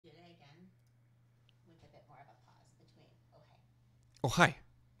more of a pause between, oh, hey. Oh, hi.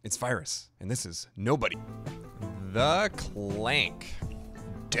 It's Virus, and this is Nobody. The Clank.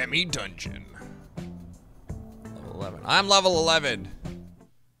 Demi Dungeon. Level 11. I'm level 11.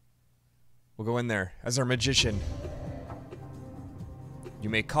 We'll go in there as our magician. You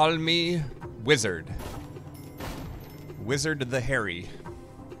may call me Wizard. Wizard the Hairy.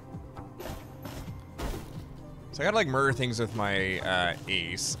 So I gotta like murder things with my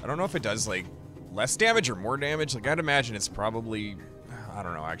ace. I don't know if it does like less damage or more damage. Like I'd imagine it's probably, I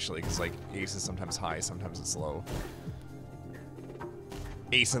don't know actually, because like ace is sometimes high, sometimes it's low.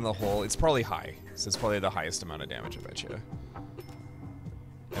 Ace in the hole, it's probably high. So it's probably the highest amount of damage, I bet you.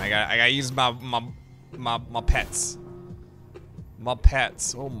 And I gotta use my pets. My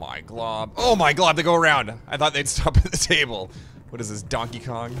pets. Oh my glob. Oh my glob, they go around. I thought they'd stop at the table. What is this, Donkey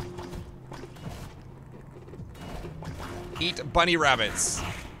Kong? Eat bunny rabbits.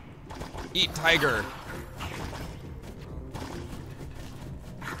 Eat tiger.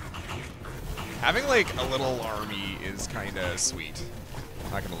 Having like a little army is kinda sweet.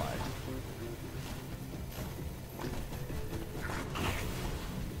 Not gonna lie.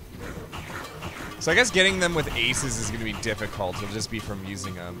 So I guess getting them with aces is gonna be difficult. It'll just be from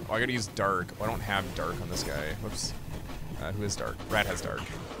using them. Oh, I gotta use dark. Oh, I don't have dark on this guy. Whoops. Who is dark? Rat has dark.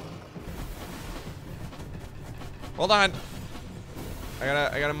 Hold on.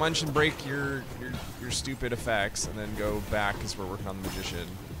 I gotta munch and break your stupid effects and then go back because we're working on the magician.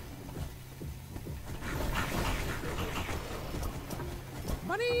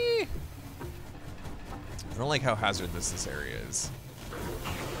 Money! I don't like how hazardous this area is.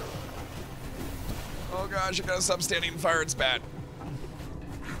 Oh gosh, I gotta stop standing in fire, it's bad.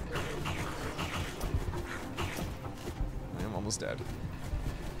 I am almost dead.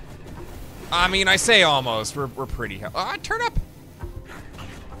 I mean, I say almost, we're pretty turn up!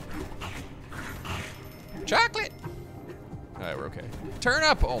 Chocolate! Alright, we're okay. Turn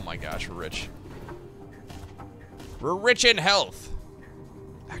up! Oh my gosh, we're rich. We're rich in health.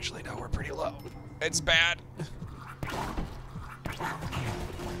 Actually, no, we're pretty low. It's bad.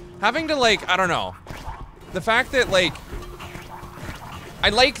 Having to, like, I don't know. The fact that, like, I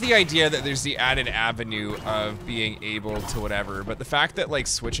like the idea that there's the added avenue of being able to whatever, but the fact that, like,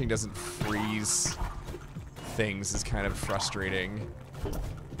 switching doesn't freeze things is kind of frustrating.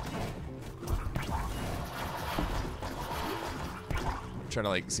 I'm trying to,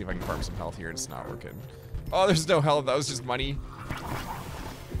 like, see if I can farm some health here. It's not working. Oh, there's no health. That was just money.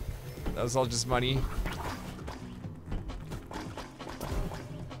 That was all just money.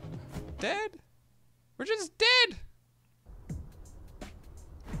 Dead? We're just dead!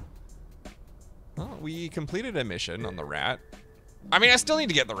 Well, we completed a mission on the rat. I mean, I still need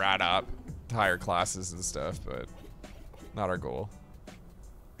to get the rat up to higher classes and stuff, but not our goal.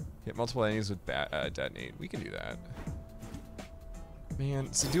 Hit multiple enemies with detonate. We can do that.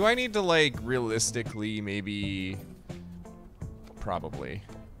 Man, so do I need to, like, realistically maybe... Probably.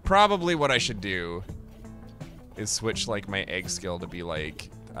 Probably what I should do is switch, like, my egg skill to be,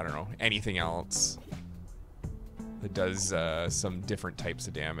 like, I don't know, anything else that does some different types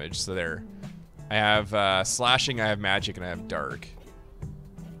of damage. So there, I have slashing, I have magic, and I have dark.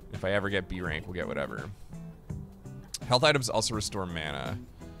 If I ever get B rank, we'll get whatever. Health items also restore mana.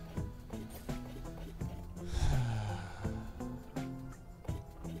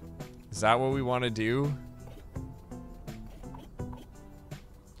 Is that what we want to do?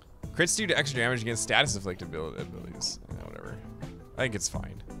 Crits do extra damage against status afflicted abilities. Yeah, whatever. I think it's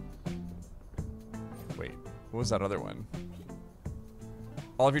fine. Wait, what was that other one?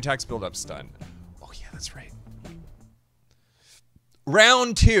 All of your attacks build up stun. Oh yeah, that's right.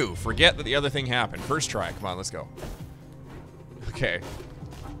 Round 2. Forget that the other thing happened. First try. Come on, let's go. Okay.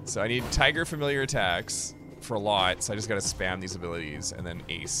 So I need Tiger familiar attacks for a lot, so I just gotta spam these abilities, and then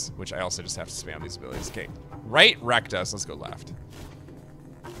Ace, which I also just have to spam these abilities. Okay. Right wrecked us. Let's go left.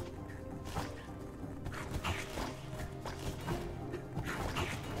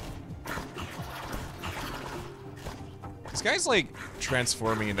 This guy's like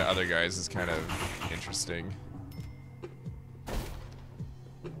transforming into other guys is kind of interesting.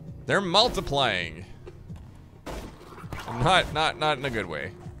 They're multiplying. Not in a good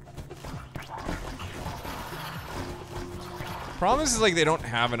way. Problem is like they don't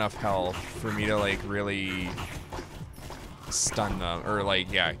have enough health for me to like really stun them or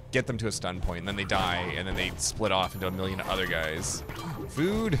like yeah, get them to a stun point, and then they die and then they split off into a million other guys.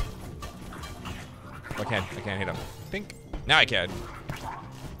 Food. Oh, I can't hit them. Pink. Now I can.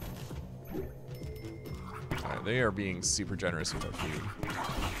 Alright, they are being super generous with their food.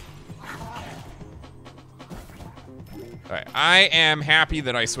 Alright, I am happy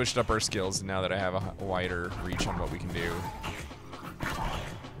that I switched up our skills now that I have a wider reach on what we can do.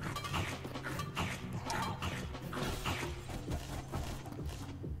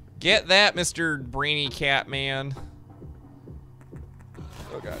 Get that, Mr. Brainy Cat Man.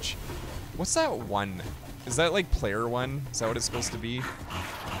 Oh gosh. What's that one? Is that like player one? Is that what it's supposed to be?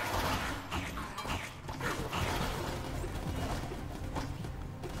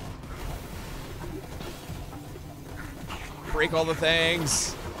 Break all the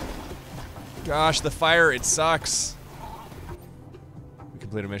things. Gosh, the fire, it sucks. We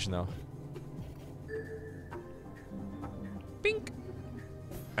complete a mission though. Bink.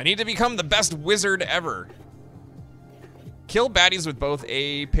 I need to become the best wizard ever. Kill baddies with both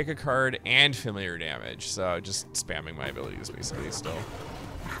a pick a card and familiar damage. So just spamming my abilities basically still.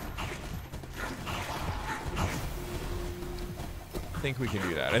 I think we can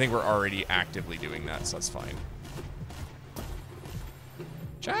do that. I think we're already actively doing that, so that's fine.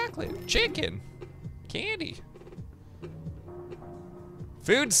 Chocolate, chicken, candy,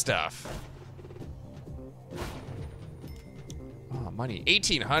 food stuff. Oh, money,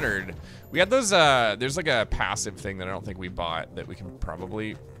 1,800. We had those, there's like a passive thing that I don't think we bought that we can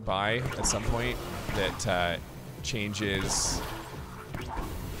probably buy at some point that changes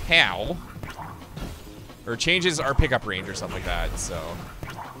how, or changes our pickup range or something like that, so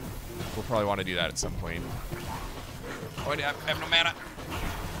we'll probably want to do that at some point. Oh, I have no mana.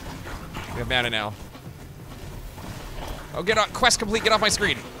 We have mana now. Oh, get on, quest complete, get off my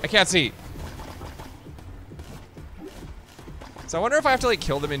screen. I can't see. So I wonder if I have to like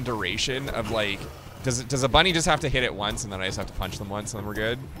kill them in duration of like, does a bunny just have to hit it once and then I just have to punch them once and then we're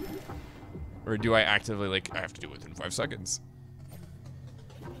good? Or do I actively like, I have to do it within 5 seconds?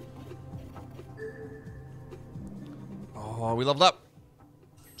 Oh, we leveled up.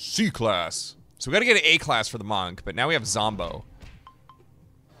 C class. So we gotta get an A class for the monk, but now we have Zombo.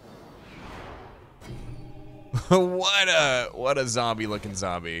 what a zombie looking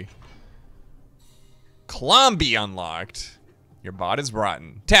zombie. Clomby unlocked. Your bot is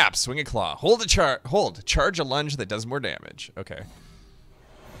rotten. Tap, swing a claw. Hold, charge a lunge that does more damage. Okay.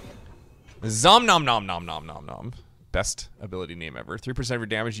 Zom nom nom nom nom nom nom. Best ability name ever. 3% of your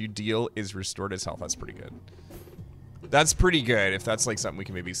damage you deal is restored as health. That's pretty good. That's pretty good. If that's like something we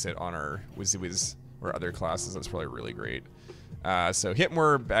can maybe sit on our Wizzy or other classes, that's probably really great. So hit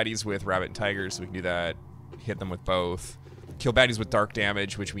more baddies with rabbit and tiger, so we can do that. Hit them with both. Kill baddies with dark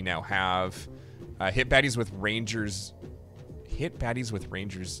damage, which we now have. Hit baddies with rangers. Hit baddies with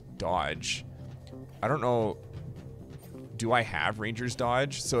rangers dodge. I don't know. Do I have rangers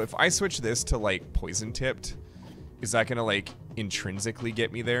dodge? So if I switch this to like poison tipped, is that gonna like intrinsically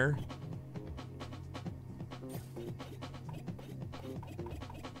get me there?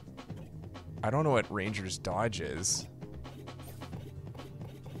 I don't know what rangers dodge is.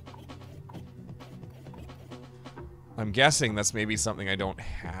 I'm guessing that's maybe something I don't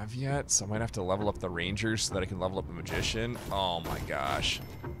have yet, so I might have to level up the rangers so that I can level up the magician. Oh my gosh.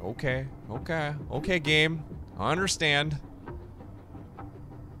 Okay, okay, okay, game. I understand.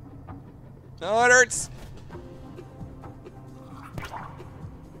 Oh, it hurts.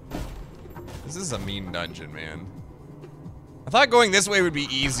 This is a mean dungeon, man. I thought going this way would be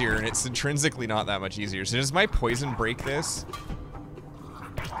easier, and it's intrinsically not that much easier. So does my poison break this?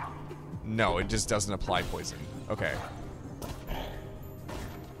 No, it just doesn't apply poison. Okay.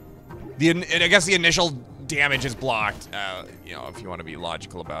 I guess the initial damage is blocked, you know, if you want to be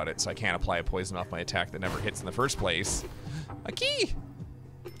logical about it. So I can't apply a poison off my attack that never hits in the first place. A key!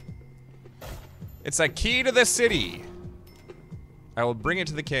 It's a key to the city. I will bring it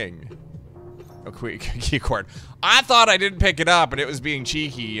to the king. Oh, quick, key cord. I thought I didn't pick it up and it was being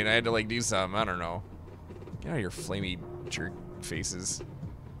cheeky and I had to like do something. I don't know. Get out of your flamey jerk faces.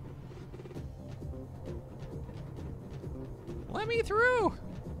 Let me through.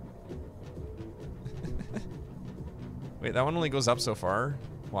 Wait, that one only goes up so far?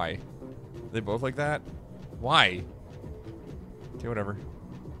 Why? Are they both like that? Why? Okay, whatever.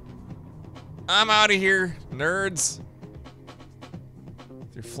 I'm out of here, nerds.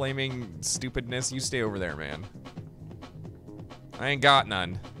 Your flaming stupidness, you stay over there, man. I ain't got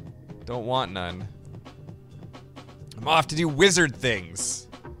none. Don't want none. I'm off to do wizard things.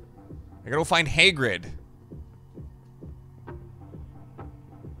 I gotta go find Hagrid.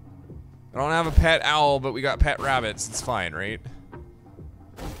 I don't have a pet owl, but we got pet rabbits. It's fine, right?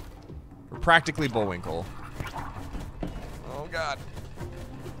 We're practically Bullwinkle. Oh, God.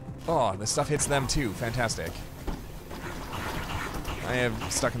 Oh, this stuff hits them, too. Fantastic. I am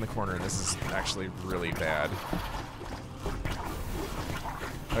stuck in the corner. This is actually really bad.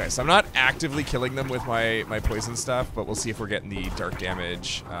 Okay, so I'm not actively killing them with my poison stuff, but we'll see if we're getting the dark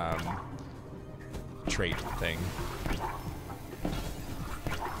damage trait thing.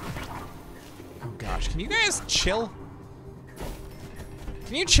 Oh gosh, can you guys chill?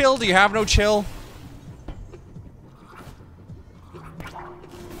 Can you chill? Do you have no chill? Oh,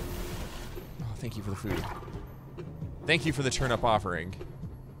 thank you for the food. Thank you for the turnip offering.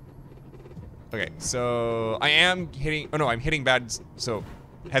 Okay, so I am hitting, oh no, I'm hitting bad, so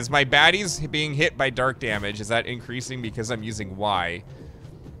has my baddies being hit by dark damage, is that increasing because I'm using Y?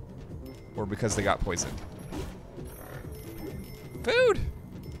 Or because they got poisoned? Food!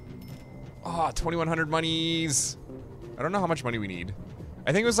 Oh, 2,100 monies. I don't know how much money we need.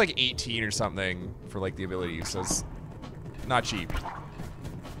 I think it was like 18 or something for like the ability, so it's not cheap.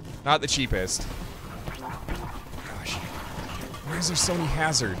 Not the cheapest. Gosh, why is there so many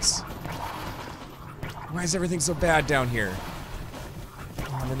hazards? Why is everything so bad down here?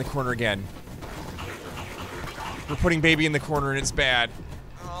 Oh, I'm in the corner again. We're putting baby in the corner and it's bad.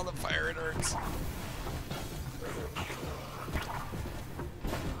 Oh, the fire, it hurts.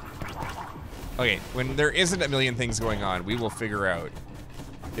 Okay, when there isn't a million things going on, we will figure out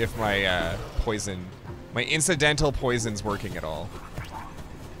if my poison, my incidental poison's working at all.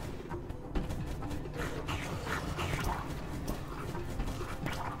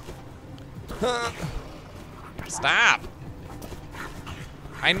 Stop!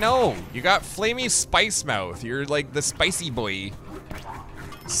 I know, you got flamey spice mouth. You're like the spicy boy.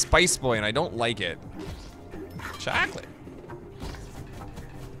 Spice boy, and I don't like it. Chocolate.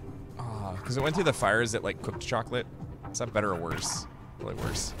 Oh, because it went through the fire, is it like cooked chocolate? Is that better or worse? Probably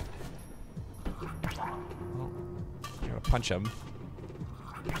worse. I gotta punch him.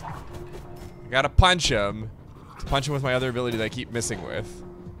 I gotta punch him. To punch him with my other ability that I keep missing with.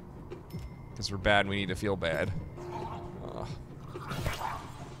 Because we're bad and we need to feel bad. Ugh.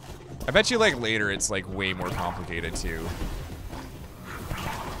 I bet you like later it's like way more complicated too.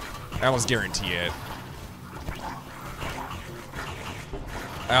 I almost guarantee it.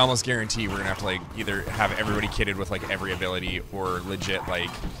 I almost guarantee we're gonna have to like either have everybody kitted with like every ability or legit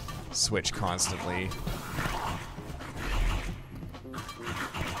like switch constantly.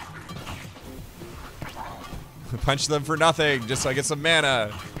 Punch them for nothing just so I get some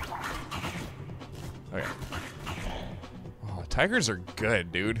mana. Okay. Oh, tigers are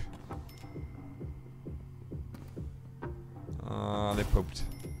good, dude. They pooped.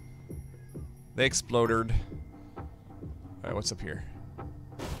 They exploded. Alright, what's up here?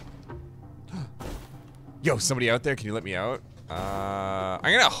 Yo, somebody out there? Can you let me out? I'm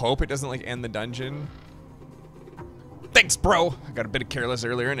gonna hope it doesn't like end the dungeon. Thanks, bro! I got a bit careless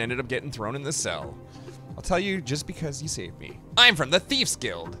earlier and ended up getting thrown in the cell. I'll tell you just because you saved me. I'm from the Thieves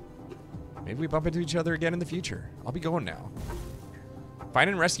Guild. Maybe we bump into each other again in the future. I'll be going now. Find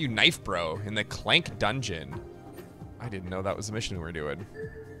and rescue Knife Bro in the Clank Dungeon. I didn't know that was the mission we were doing.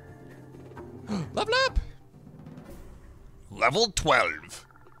 Level up! Level 12.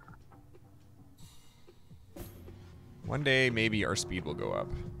 One day, maybe our speed will go up.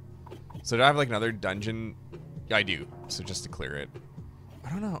 So do I have like another dungeon? Yeah, I do. So just to clear it. I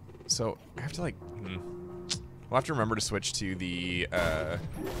don't know. So I have to like, we'll have to remember to switch to the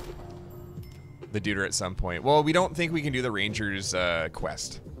Deuter at some point. Well, we don't think we can do the Ranger's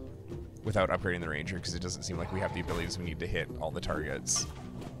quest without upgrading the Ranger because it doesn't seem like we have the abilities we need to hit all the targets.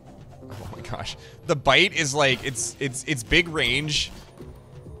 Oh my gosh. The bite is like, it's big range.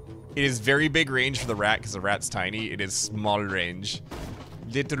 It is very big range for the rat because the rat's tiny. It is small range.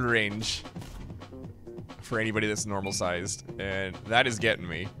 Little range. For anybody that's normal sized. And that is getting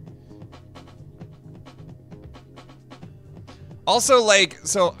me. Also, like,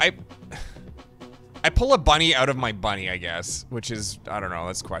 so I pull a bunny out of my bunny, I guess. Which is, I don't know,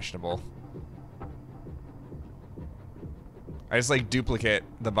 that's questionable. I just like duplicate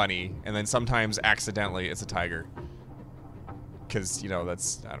the bunny, and then sometimes accidentally it's a tiger. Because, you know,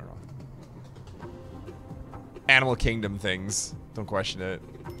 that's, I don't know. Animal Kingdom things. Don't question it.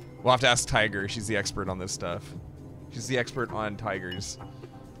 We'll have to ask Tiger. She's the expert on this stuff. She's the expert on tigers.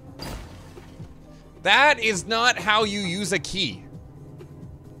 That is not how you use a key.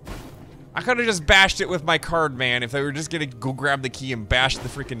 I could have just bashed it with my card, man, if they were just gonna go grab the key and bash the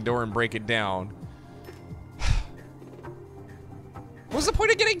freaking door and break it down. What's the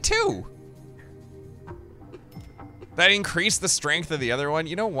point of getting two? That increased the strength of the other one?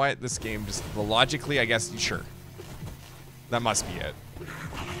 You know what? This game just, well, logically, I guess, sure. That must be it.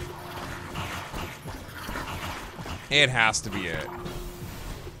 It has to be it.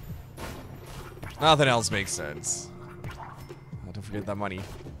 Nothing else makes sense. Oh, don't forget that money.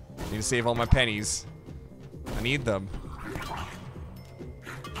 I need to save all my pennies. I need them.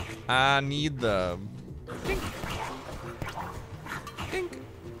 I need them. Dink. Dink.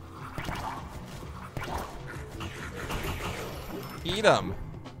 Eat them.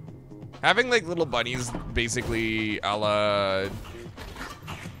 Having like little bunnies, basically a la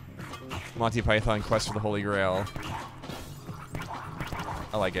Monty Python Quest for the Holy Grail.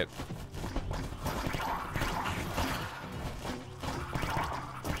 I like it.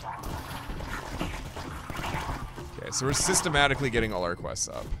 Okay, so we're systematically getting all our quests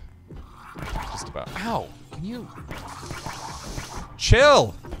up. Just about. Ow! Can you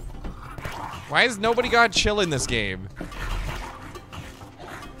chill? Why has nobody got chill in this game?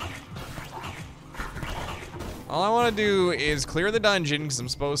 All I want to do is clear the dungeon because I'm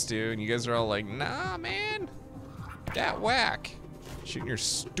supposed to, and you guys are all like, nah, man. That whack. Shooting your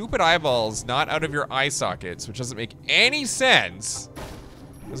stupid eyeballs not out of your eye sockets, which doesn't make any sense.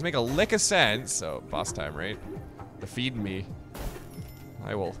 Doesn't make a lick of sense. So, boss time, right? They're feeding me.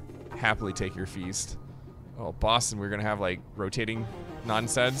 I will happily take your feast. Oh, boss, and we're gonna have like rotating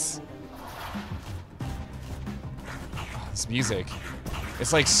nonsense. Oh, this music.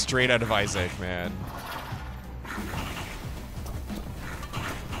 It's like straight out of Isaac, man.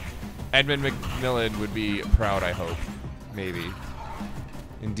 Edmund McMillan would be proud, I hope. Maybe.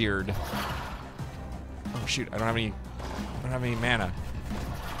 Endeared. Oh shoot, I don't have any mana.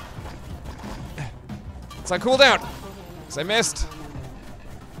 It's on cooldown! Because I missed.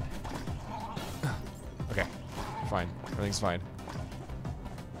 Okay. Fine. Everything's fine.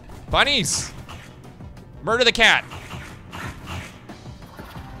 Bunnies! Murder the cat!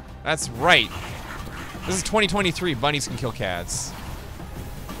 That's right. This is 2023. Bunnies can kill cats.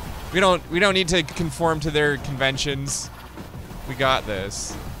 We don't need to conform to their conventions. We got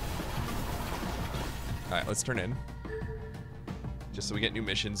this. Alright, let's turn in. Just so we get new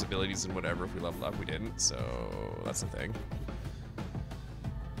missions, abilities, and whatever. If we level up, we didn't, so that's the thing.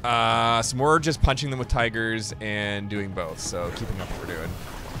 Some more just punching them with tigers and doing both, so keeping up what we're doing.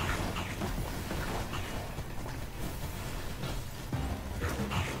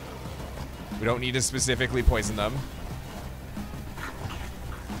 We don't need to specifically poison them.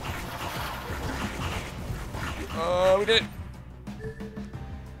 Oh, we did it.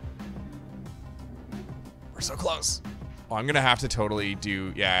 We're so close. Oh, I'm gonna have to totally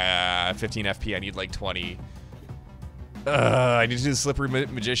do, yeah, 15 FP. I need like 20. I need to do the slippery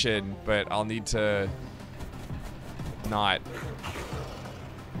magician, but I'll need to not.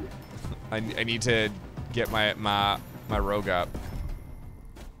 I need to get my rogue up.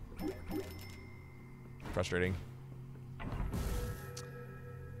 Frustrating.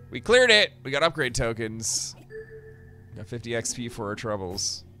 We cleared it. We got upgrade tokens. Got 50 XP for our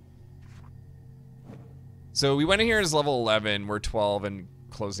troubles. So we went in here as level 11. We're 12 and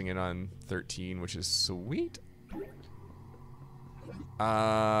closing in on 13, which is sweet.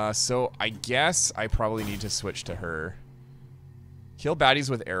 So I guess I probably need to switch to her. Kill baddies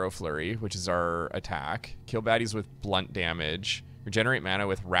with arrow flurry, which is our attack. Kill baddies with blunt damage. Regenerate mana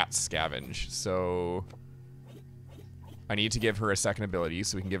with rat scavenge. So I need to give her a second ability,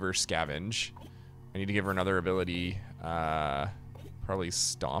 so we can give her scavenge. I need to give her another ability, probably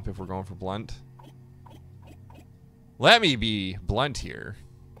stomp if we're going for blunt. Let me be blunt here.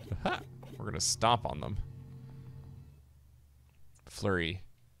 We're gonna stomp on them. Flurry.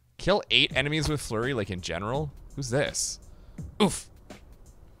 Kill 8 enemies with flurry, like in general? Who's this? Oof.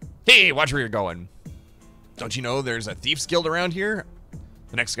 Hey, watch where you're going. Don't you know there's a Thieves Guild around here?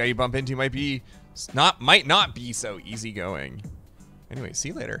 The next guy you bump into might not be so easygoing. Anyway, see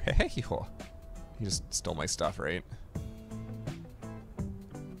you later. Hey, he just stole my stuff, right?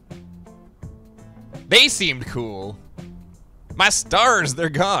 They seemed cool. My stars, they're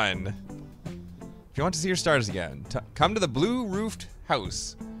gone. If you want to see your stars again, come to the blue roofed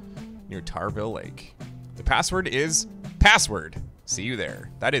house near Tarville Lake. The password is password. See you there.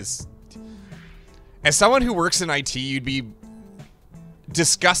 That is, as someone who works in IT, you'd be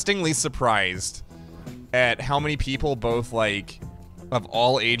disgustingly surprised at how many people, both like of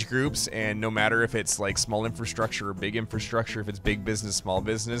all age groups, and no matter if it's like small infrastructure or big infrastructure, if it's big business, small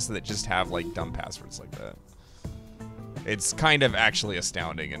business, that just have like dumb passwords like that. It's kind of actually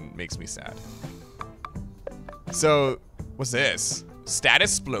astounding and makes me sad. So, what's this?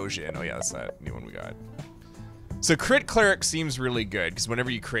 Status Explosion. Oh yeah, that's that new one we got. So Crit Cleric seems really good, because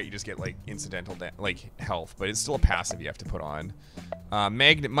whenever you crit, you just get like incidental like health, but it's still a passive you have to put on.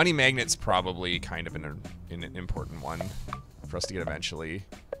 Money Magnet's probably kind of an important one for us to get eventually.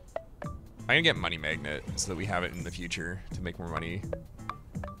 I'm gonna get Money Magnet so that we have it in the future to make more money.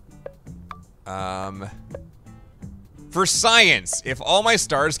 For science, if all my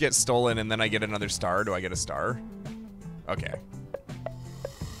stars get stolen and then I get another star, do I get a star? Okay.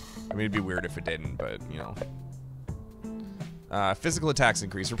 I mean, it'd be weird if it didn't, but, you know. Physical attacks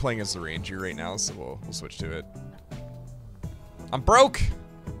increase. We're playing as the ranger right now, so we'll switch to it. I'm broke!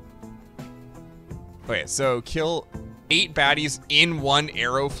 Okay, so kill 8 baddies in 1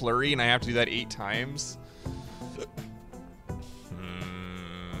 arrow flurry, and I have to do that 8 times.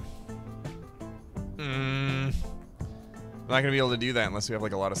 I'm not gonna be able to do that unless we have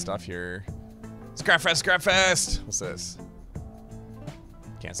like a lot of stuff here. Scrapfest, Scrapfest! What's this?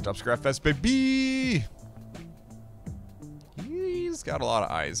 Can't stop Scrapfest, baby! He's got a lot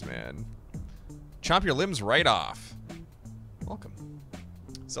of eyes, man. Chomp your limbs right off. Welcome.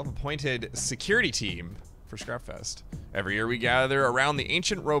 Self-appointed security team for Scrapfest. Every year we gather around the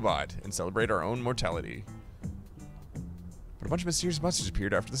ancient robot and celebrate our own mortality. But a bunch of mysterious monsters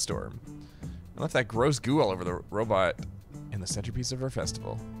appeared after the storm and left that gross goo all over the robot in the centerpiece of our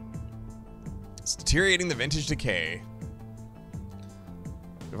festival. It's deteriorating the vintage decay.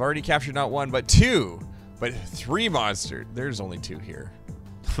 We've already captured not 1, but 2. But 3 monsters. There's only 2 here.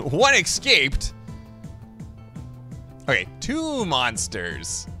 1 escaped. Okay, 2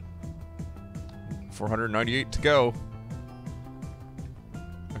 monsters. 498 to go.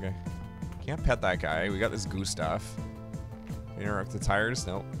 Okay. Can't pet that guy. We got this goo stuff. Can I interact with the tires?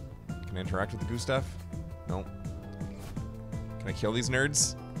 Nope. Can I interact with the goo stuff? Nope. Can I kill these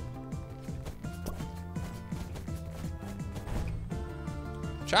nerds?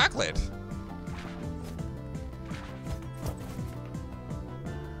 Chocolate.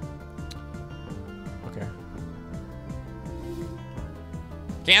 Okay.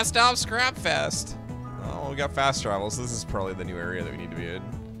 Can't stop Scrapfest. Oh, we got fast travel, so this is probably the new area that we need to be in.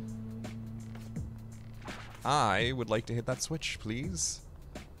 I would like to hit that switch, please.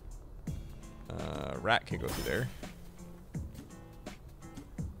 Rat can go through there.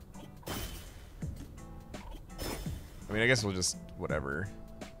 I mean, I guess we'll just, whatever.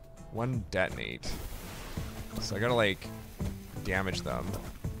 1 detonate. So I gotta, like, damage them.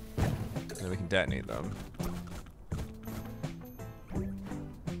 And then we can detonate them.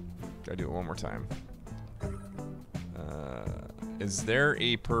 Gotta do it one more time. Is there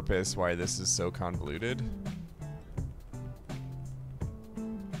a purpose why this is so convoluted?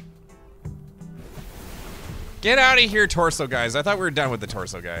 Get out of here, torso guys. I thought we were done with the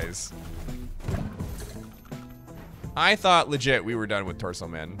torso guys. I thought legit we were done with torso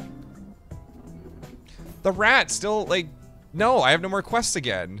men. The rat still, like, no, I have no more quests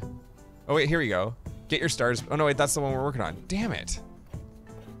again. Oh wait, here we go. Get your stars. Oh no, wait, that's the one we're working on. Damn it.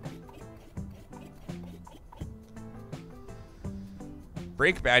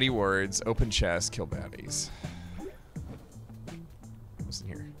 Break baddie wards, open chest, kill baddies. What's in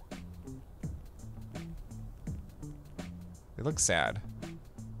here? They look sad.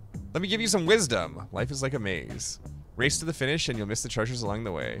 Let me give you some wisdom. Life is like a maze. Race to the finish and you'll miss the treasures along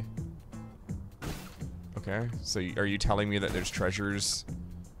the way. Okay, so are you telling me that there's treasures?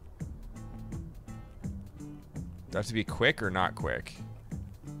 Do I have to be quick or not quick?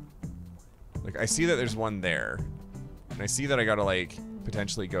 Like, I see that there's one there. And I see that I gotta, like,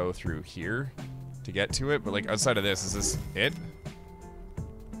 potentially go through here to get to it. But, like, outside of this, is this it?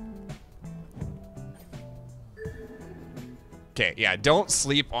 Okay, yeah, don't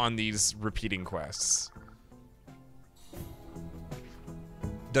sleep on these repeating quests.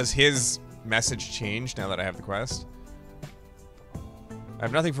 Does his message change now that I have the quest? I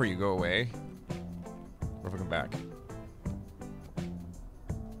have nothing for you. Go away. Or if I come back?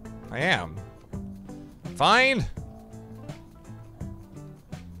 I am. Fine.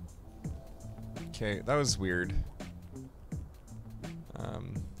 Okay, that was weird.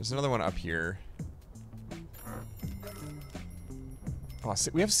 There's another one up here. Oh,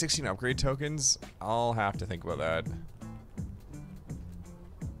 we have 16 upgrade tokens. I'll have to think about that.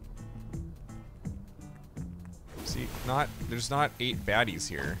 See, there's not 8 baddies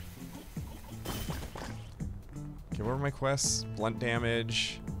here. Okay, what were my quests? Blunt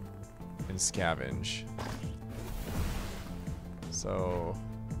damage and scavenge. So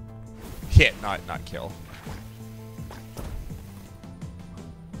hit, not kill.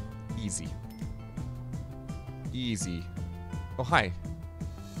 Easy. Easy. Oh, hi.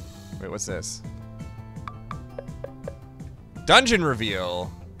 Wait, what's this? Dungeon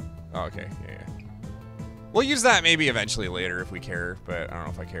reveal. Oh, okay. Yeah. We'll use that maybe eventually later if we care, but I don't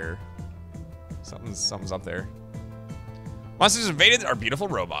know if I care. Something's up there. Monsters invaded our beautiful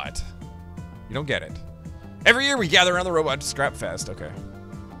robot. You don't get it. Every year we gather around the robot to Scrapfest. Okay.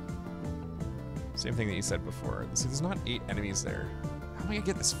 Same thing that you said before. See, there's not 8 enemies there. How am I gonna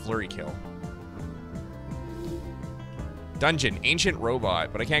get this flurry kill? Dungeon, ancient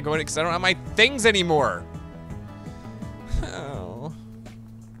robot, but I can't go in it because I don't have my things anymore. Oh.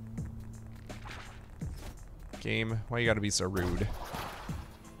 Game, why you gotta be so rude?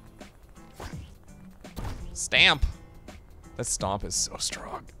 Stamp! That stomp is so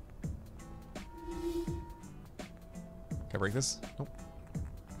strong. Can I break this? Nope.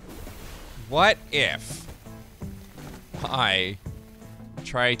 What if I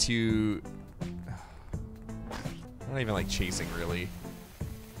try to... I'm not even like chasing really.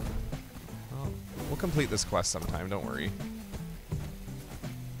 Well, we'll complete this quest sometime, don't worry.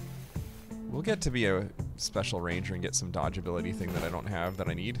 We'll get to be a special ranger and get some dodge ability thing that I don't have that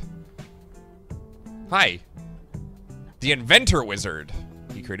I need. Hi! The Inventor Wizard!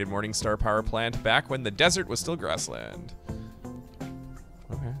 He created Morningstar Power Plant back when the desert was still grassland.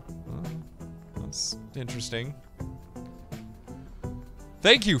 Okay, well, that's interesting.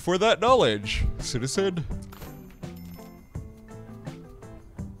 Thank you for that knowledge, citizen.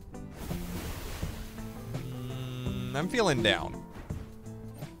 I'm feeling down.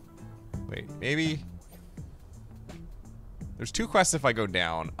 Wait, maybe... There's 2 quests if I go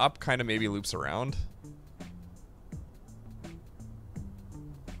down. Up kind of maybe loops around.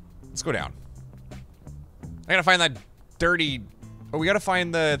 Let's go down. I gotta find that dirty... Oh, we gotta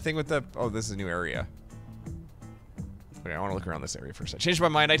find the thing with the... Oh, this is a new area. Okay, I want to look around this area first. I changed my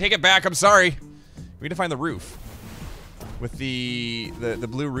mind. I take it back. I'm sorry. We need to find the roof. With the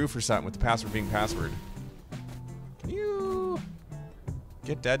blue roof or something with the password being password. Can you...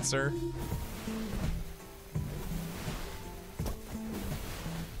 Get dead, sir?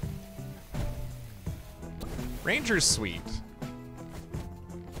 Ranger's sweet.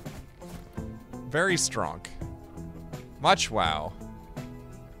 Very strong. Much wow.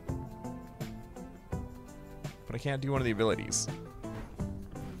 But I can't do one of the abilities.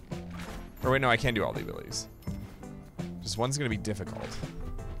 Or wait, no, I can do all the abilities. Just one's gonna be difficult.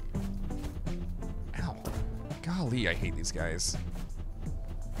 Ow. Golly, I hate these guys.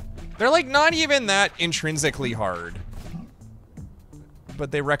 They're like not even that intrinsically hard. But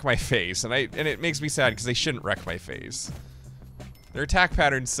they wreck my face, and it makes me sad because they shouldn't wreck my face. Their attack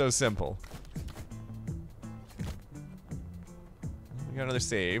pattern's so simple. We got another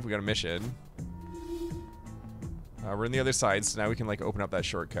save. We got a mission. We're on the other side, so now we can like open up that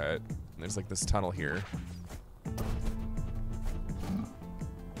shortcut. And there's like this tunnel here.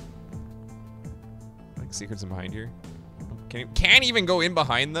 Like secrets in behind here. Can't even go in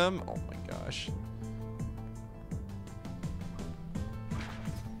behind them. Oh my gosh.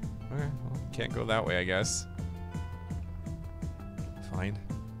 Okay, well, can't go that way, I guess. Fine.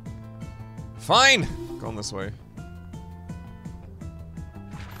 Fine! Going this way.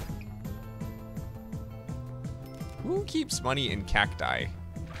 Who keeps money in cacti?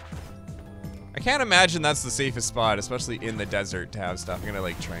 I can't imagine that's the safest spot, especially in the desert, to have stuff. I'm gonna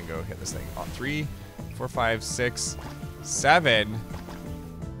like try and go hit this thing. Oh, 3, 4, 5, 6, 7.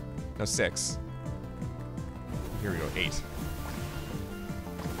 No, 6. Here we go, 8.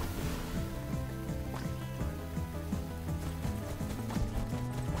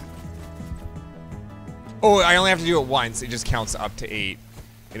 Oh, I only have to do it once. It just counts up to 8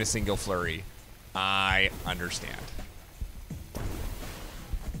 in a single flurry. I understand.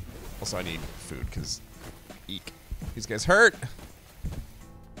 Also, I need food, because... Eek. These guys hurt!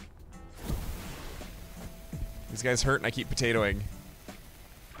 These guys hurt, and I keep potatoing.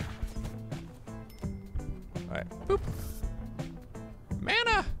 Alright. Boop.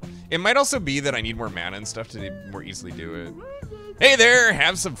 Mana! It might also be that I need more mana and stuff to more easily do it. Hey there!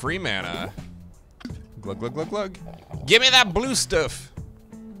 Have some free mana. Glug, glug, glug, glug. Give me that blue stuff!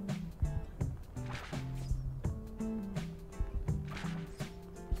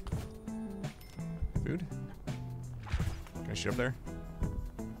 Food? Can I shoot up there?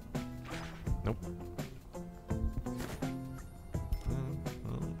 Nope.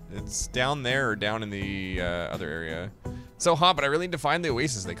 It's down there or down in the other area. So hot, but I really need to find the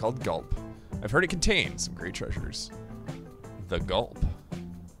oasis they called Gulp. I've heard it contains some great treasures. The Gulp.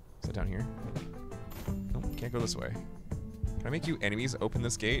 Is that down here? Nope, can't go this way. Can I make you enemies open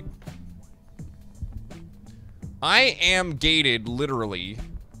this gate? I am gated literally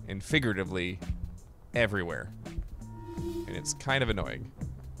and figuratively everywhere. And it's kind of annoying.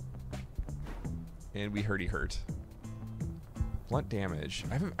 And we hurt. Blunt damage.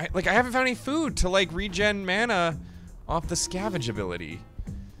 I haven't found any food to like regen mana off the scavenge ability.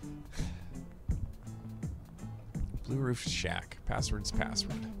 Blue Roof Shack. Password's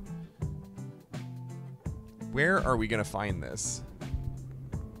password. Where are we gonna find this?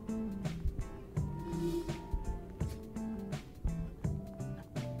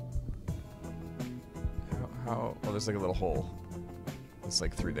 How? Oh, there's like a little hole. It's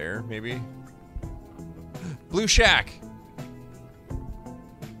like through there, maybe? Blue Shack!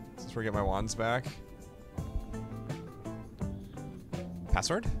 Is this where I get my wands back?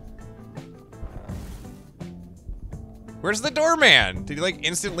 Password? Where's the doorman? Did he like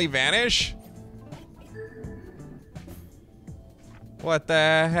instantly vanish? What the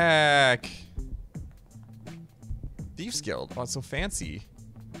heck? Thieves Guild. Oh, it's so fancy.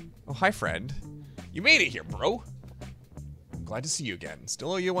 Oh, hi, friend. You made it here, bro. I'm glad to see you again.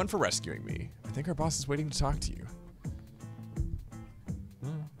 Still owe you one for rescuing me. I think our boss is waiting to talk to you.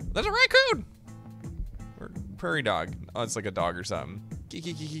 There's a raccoon! Or prairie dog. Oh, it's like a dog or something.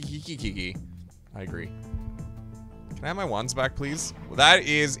 Kiki. I agree. Can I have my wands back, please? Well, that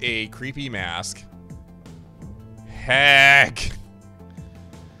is a creepy mask. Heck!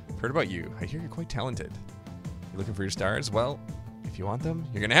 I've heard about you. I hear you're quite talented. You looking for your stars? Well, if you want them,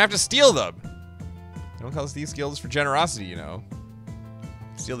 you're gonna have to steal them. They don't call us these guilds for generosity, you know.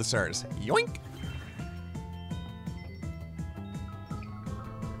 Steal the stars. Yoink!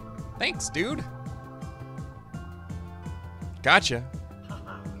 Thanks, dude. Gotcha.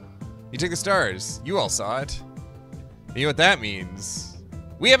 You took the stars. You all saw it. You know what that means?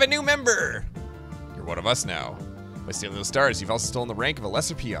 We have a new member! You're one of us now. By stealing those stars, you've also stolen the rank of a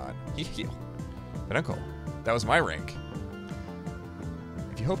lesser peon. But uncle, that was my rank.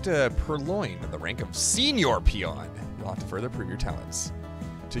 If you hope to purloin the rank of senior peon, you'll have to further prove your talents.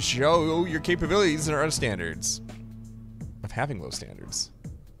 To show your capabilities and our standards. Of having low standards.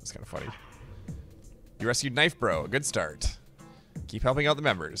 That's kind of funny. You rescued Knife Bro, a good start. Keep helping out the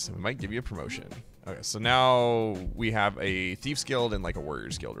members, and we might give you a promotion. Okay, so now we have a Thieves Guild and like a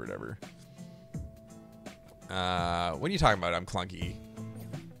Warriors Guild or whatever. What are you talking about? I'm clunky.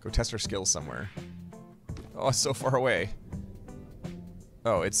 Go test our skills somewhere. Oh, it's so far away.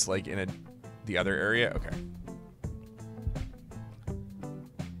 Oh, it's like in the other area? Okay.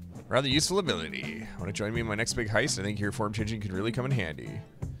 Rather useful ability. Want to join me in my next big heist? I think your form changing could really come in handy.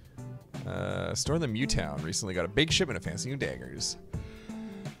 Store in the Mewtown. Recently got a big shipment of fancy new daggers.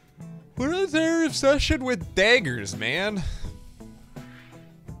 What is their obsession with daggers, man?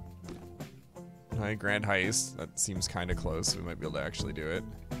 Alright, Grand Heist. That seems kind of close. We might be able to actually do it.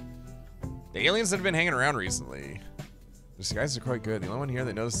 The aliens that have been hanging around recently. Their disguises are quite good. The only one here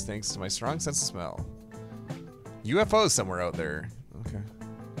that knows this thanks to my strong sense of smell. UFOs somewhere out there. Okay.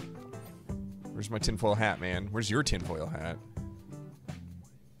 Where's my tinfoil hat, man? Where's your tinfoil hat?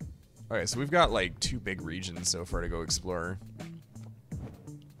 Okay, so we've got like 2 big regions so far to go explore.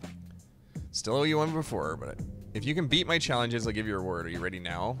 Still owe you one before, but if you can beat my challenges, I'll give you a reward. Are you ready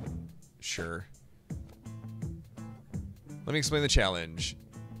now? Sure. Let me explain the challenge.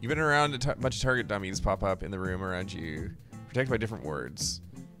 You've been around a bunch of target dummies pop up in the room around you, protected by different words.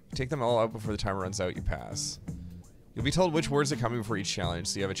 You take them all out before the timer runs out, you pass. You'll be told which words are coming before each challenge,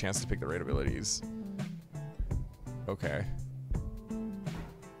 so you have a chance to pick the right abilities. Okay.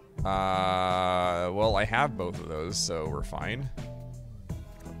 Well, I have both of those, so we're fine.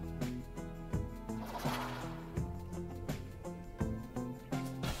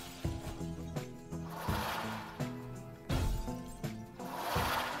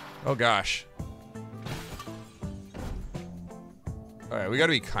 Oh gosh. Alright, we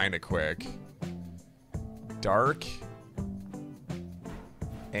gotta be kinda quick. Dark.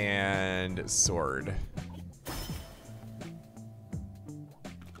 And sword.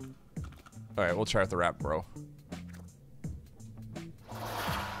 Alright, we'll try with the wrap, bro.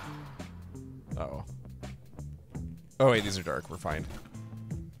 Uh-oh. Oh wait, these are dark, we're fine.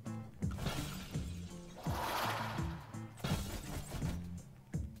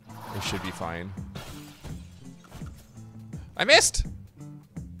 We should be fine. I missed!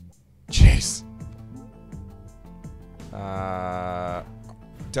 Jeez.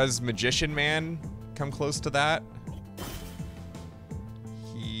 Does Magician Man come close to that?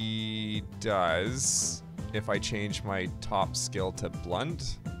 He does. If I change my top skill to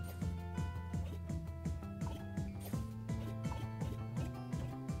Blunt.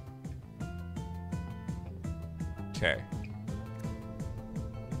 Okay.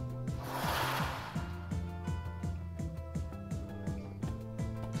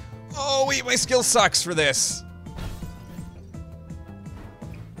 Oh wait, my skill sucks for this.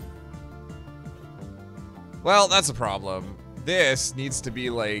 Well, that's a problem. This needs to be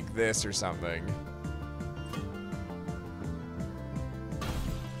like this or something.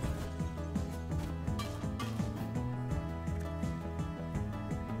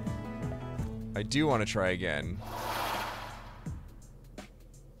 I do want to try again.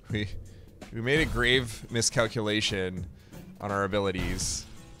 We made a grave miscalculation on our abilities.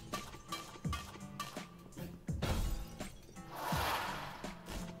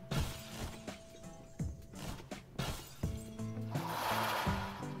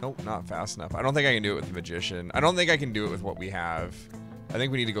 Nope, not fast enough. I don't think I can do it with the Magician. I don't think I can do it with what we have. I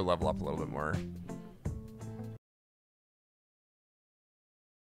think we need to go level up a little bit more.